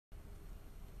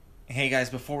Hey guys,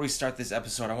 before we start this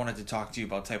episode, I wanted to talk to you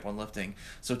about Type 1 Lifting.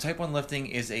 So, Type 1 Lifting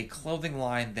is a clothing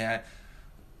line that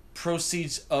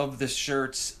proceeds of the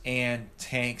shirts and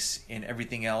tanks and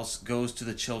everything else goes to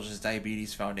the Children's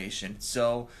Diabetes Foundation.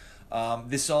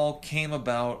 This all came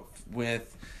about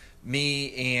with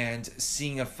me and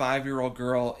seeing a 5-year-old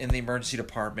girl in the emergency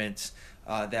department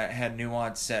that had new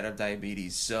onset of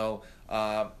diabetes.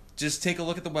 Just take a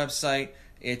look at the website.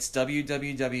 It's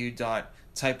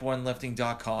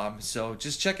www.type1lifting.com. So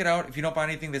just check it out. If you don't buy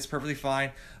anything, that's perfectly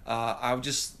fine. I would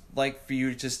just like for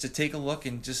you just to take a look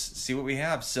and just see what we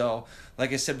have. So,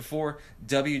 like I said before,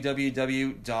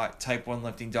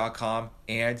 www.type1lifting.com.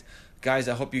 And guys,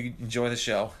 I hope you enjoy the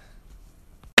show.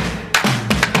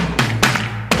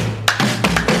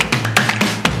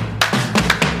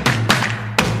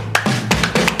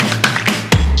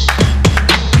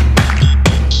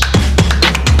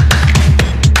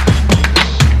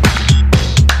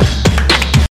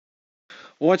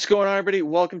 What's going on, everybody?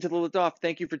 Welcome to the Liftoff.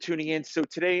 Thank you for tuning in. So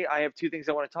today I have two things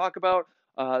I want to talk about.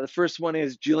 The first one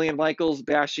is Jillian Michaels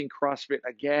bashing CrossFit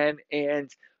again, and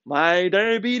my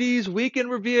diabetes weekend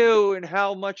review and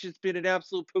how much it's been an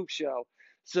absolute poop show.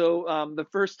 The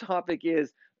first topic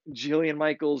is Jillian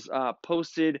Michaels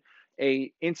posted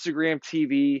a Instagram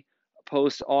TV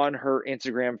post on her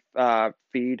Instagram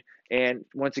feed, and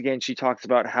once again she talks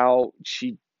about how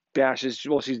she's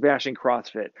bashing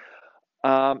CrossFit.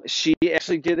 She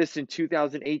actually did this in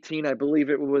 2018. I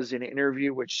believe it was an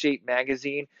interview with Shape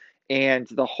Magazine, and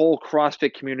the whole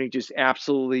CrossFit community just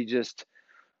absolutely just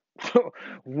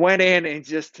went in and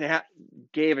just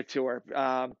gave it to her.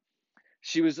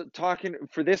 She was talking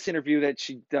for this interview that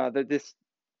this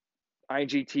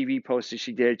IGTV post that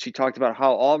she did. She talked about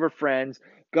how all of her friends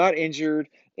got injured,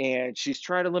 and she's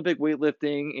tried Olympic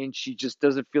weightlifting, and she just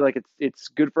doesn't feel like it's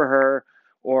good for her,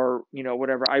 or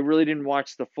whatever. I really didn't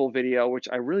watch the full video, which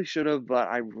I really should have, but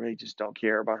I really just don't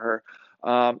care about her.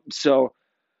 So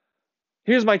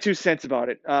here's my 2 cents about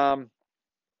it. I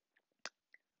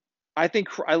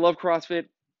love CrossFit.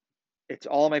 It's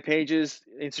all on my pages: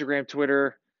 Instagram,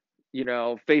 Twitter,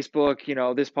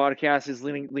 Facebook. This podcast is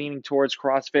leaning towards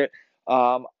CrossFit.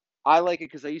 Um, I like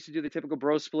it because I used to do the typical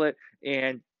bro split,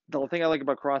 and the thing I like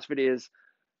about CrossFit is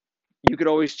you could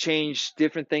always change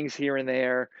different things here and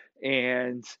there,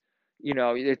 and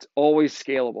it's always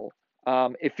scalable.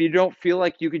 If you don't feel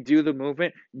like you could do the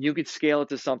movement, you could scale it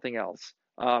to something else.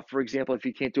 For example, if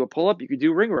you can't do a pull-up, you could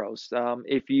do ring rows.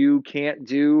 If you can't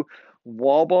do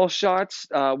wall ball shots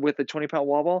with a 20-pound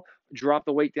wall ball, drop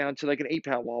the weight down to like an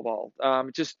 8-pound wall ball.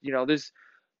 There's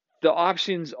the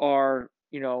options are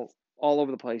all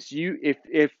over the place.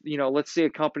 If let's say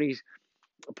a company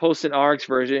posts an RX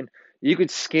version, you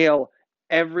could scale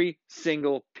every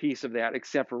single piece of that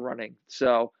except for running.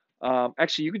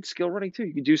 Actually, you could scale running too.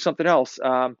 You could do something else.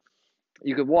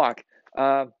 You could walk.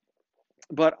 Uh,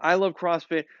 but I love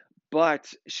CrossFit.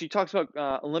 But she talks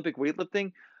about Olympic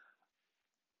weightlifting.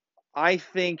 I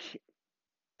think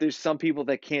there's some people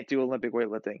that can't do Olympic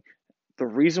weightlifting. The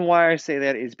reason why I say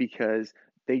that is because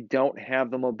they don't have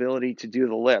the mobility to do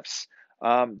the lifts.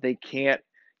 They can't,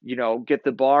 get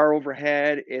the bar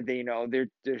overhead, and their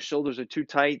shoulders are too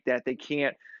tight that they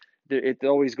can't. It's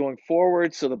always going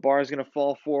forward, so the bar is going to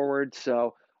fall forward.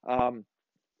 Um,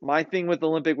 my thing with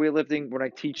Olympic weightlifting when I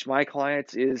teach my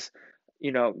clients is,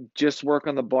 just work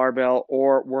on the barbell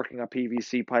or working a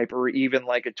PVC pipe or even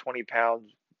like a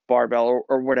 20-pound barbell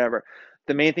or whatever.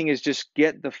 The main thing is just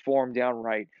get the form down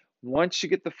right. Once you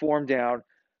get the form down,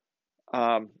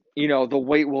 the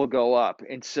weight will go up.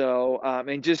 And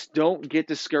just don't get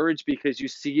discouraged because you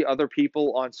see other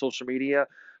people on social media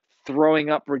throwing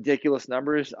up ridiculous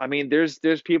numbers. I mean, there's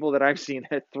people that I've seen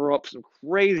that throw up some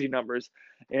crazy numbers,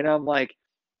 and I'm like,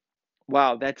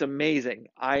 wow, that's amazing.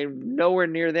 I'm nowhere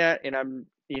near that, and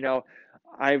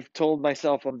I've told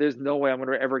myself, there's no way I'm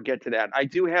going to ever get to that. I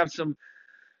do have some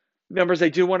numbers I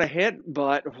do want to hit,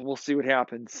 but we'll see what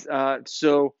happens.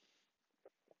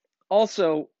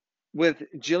 Also, with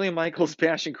Jillian Michaels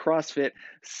bashing CrossFit,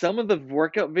 some of the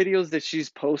workout videos that she's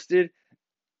posted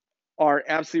are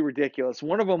absolutely ridiculous.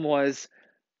 One of them was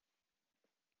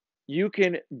you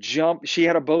can jump. She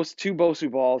had two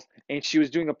Bosu balls, and she was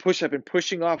doing a push-up and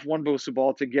pushing off one Bosu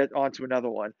ball to get onto another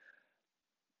one.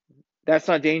 That's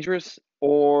not dangerous.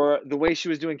 Or the way she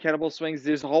was doing kettlebell swings,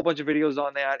 there's a whole bunch of videos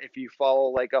on that if you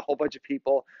follow like a whole bunch of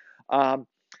people.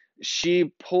 She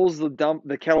pulls the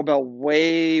kettlebell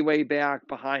way back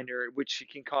behind her, which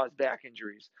can cause back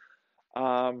injuries.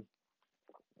 Um,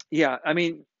 yeah, I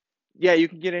mean, yeah, you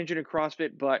can get injured in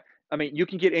CrossFit, but I mean, you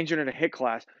can get injured in a HIIT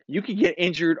class. You can get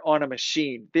injured on a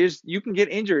machine. You can get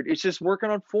injured. It's just working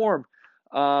on form.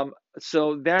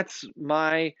 So that's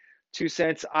my 2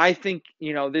 cents. I think,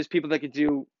 there's people that can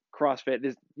do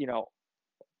CrossFit.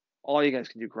 All you guys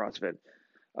can do CrossFit.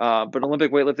 But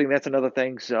Olympic weightlifting, that's another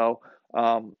thing. So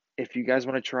if you guys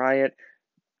want to try it,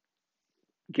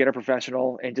 get a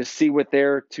professional and just see what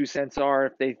their 2 cents are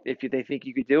if they think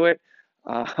you could do it,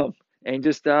 um, and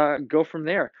just go from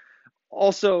there.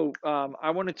 Also, I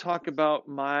want to talk about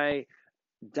my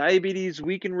diabetes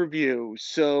week in review.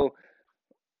 So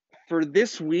for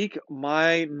this week,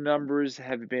 my numbers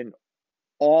have been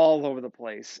all over the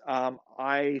place.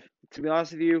 To be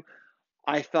honest with you,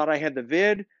 I thought I had the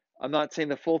vid. I'm not saying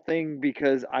the full thing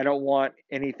because I don't want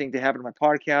anything to happen to my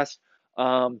podcast.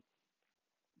 Um,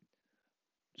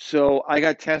 so I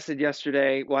got tested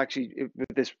yesterday. Well, actually, if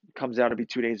this comes out, it'll be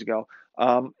 2 days ago.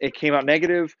 It came out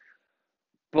negative.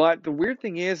 But the weird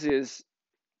thing is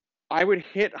I would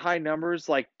hit high numbers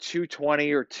like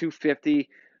 220 or 250,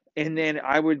 and then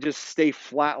I would just stay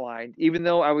flatlined. Even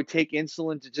though I would take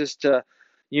insulin to just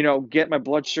get my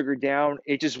blood sugar down,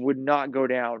 it just would not go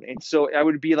down. And so I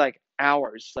would be like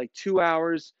hours, like 2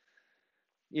 hours,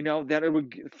 that it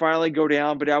would finally go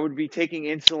down. But I would be taking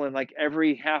insulin like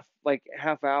every half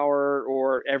hour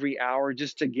or every hour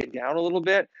just to get down a little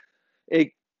bit.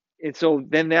 It and so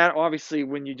then that obviously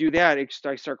when you do that,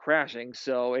 I start crashing.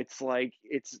 So it's like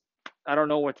I don't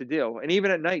know what to do. And even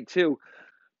at night too,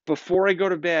 before I go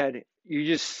to bed, you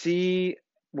just see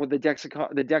with the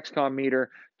Dexcom meter,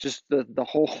 just the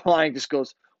whole line just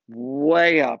goes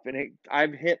way up, and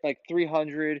I've hit like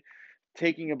 300,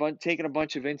 taking a bunch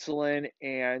of insulin,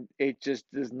 and it just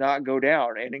does not go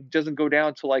down, and it doesn't go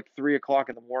down till like 3 o'clock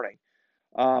in the morning.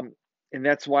 Um, and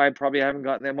that's why I probably haven't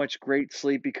gotten that much great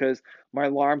sleep because my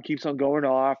alarm keeps on going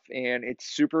off and it's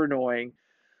super annoying.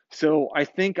 So I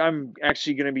think I'm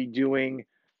actually going to be doing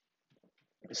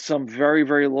some very,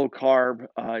 very low carb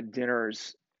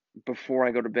dinners before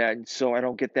I go to bed so I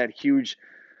don't get that huge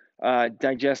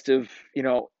digestive,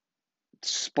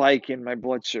 spike in my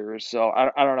blood sugar. So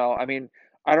I don't know. I mean,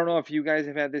 I don't know if you guys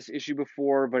have had this issue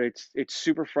before, but it's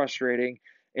super frustrating.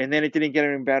 And then it didn't get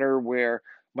any better where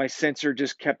my sensor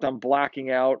just kept on blacking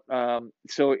out.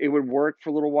 So it would work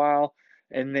for a little while,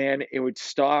 and then it would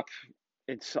stop.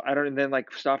 And then like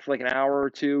stop for like an hour or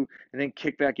two, and then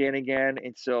kick back in again.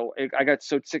 And so I got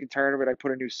so sick and tired of it, I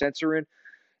put a new sensor in,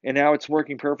 and now it's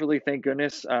working perfectly. Thank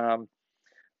goodness.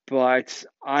 But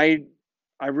I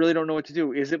really don't know what to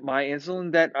do. Is it my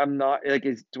insulin that I'm not like?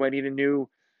 Do I need a new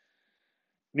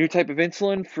type of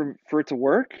insulin for it to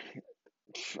work?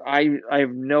 I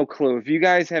have no clue. If you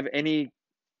guys have any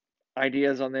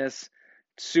ideas on this,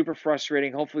 super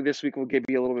frustrating. Hopefully this week will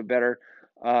be a little bit better.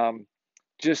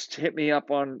 Just hit me up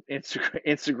on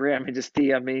Instagram and just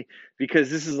DM me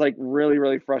because this is like really,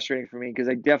 really frustrating for me because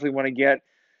I definitely want to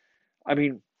I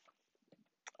mean,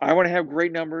 I want to have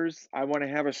great numbers. I want to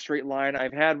have a straight line.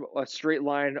 I've had a straight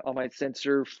line on my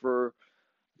sensor for,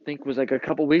 I think, was like a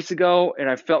couple weeks ago, and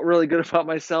I felt really good about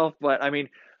myself. But I mean,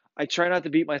 I try not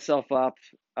to beat myself up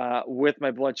with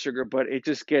my blood sugar, but it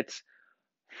just gets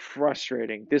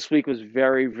frustrating. This week was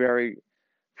very, very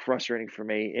frustrating for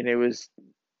me, and it was,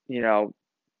 you know,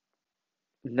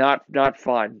 not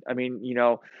fun. I mean,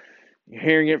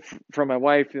 hearing it from my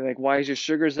wife, like, why is your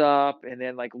sugars up? And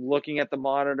then like looking at the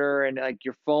monitor and like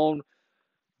your phone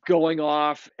going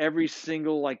off every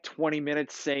single like 20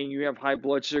 minutes saying you have high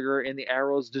blood sugar and the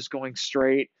arrows just going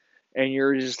straight, and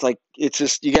you're just like, it's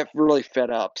just, you get really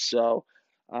fed up. So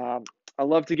um, I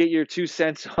love to get your 2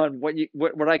 cents on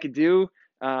what I could do.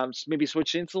 Maybe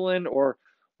switch insulin or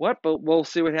what, but we'll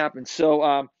see what happens.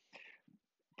 So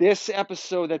this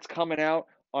episode that's coming out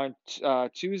on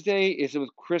Tuesday is with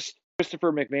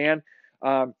Christopher McMahon.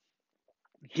 um,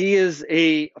 he is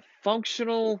a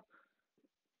functional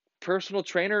personal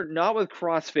trainer, not with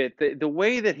CrossFit. The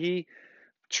way that he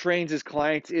trains his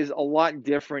clients is a lot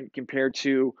different compared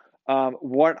to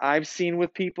what I've seen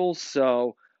with people.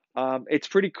 So it's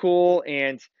pretty cool.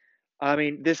 And I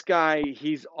mean, this guy,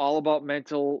 he's all about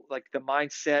like the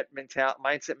mindset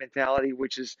mentality,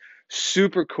 which is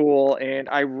super cool. And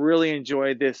I really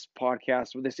enjoyed this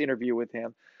podcast with this interview with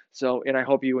him. So, and I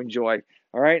hope you enjoy.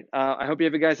 All right. I hope you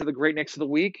guys have a great next of the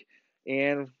week,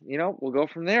 and we'll go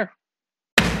from there.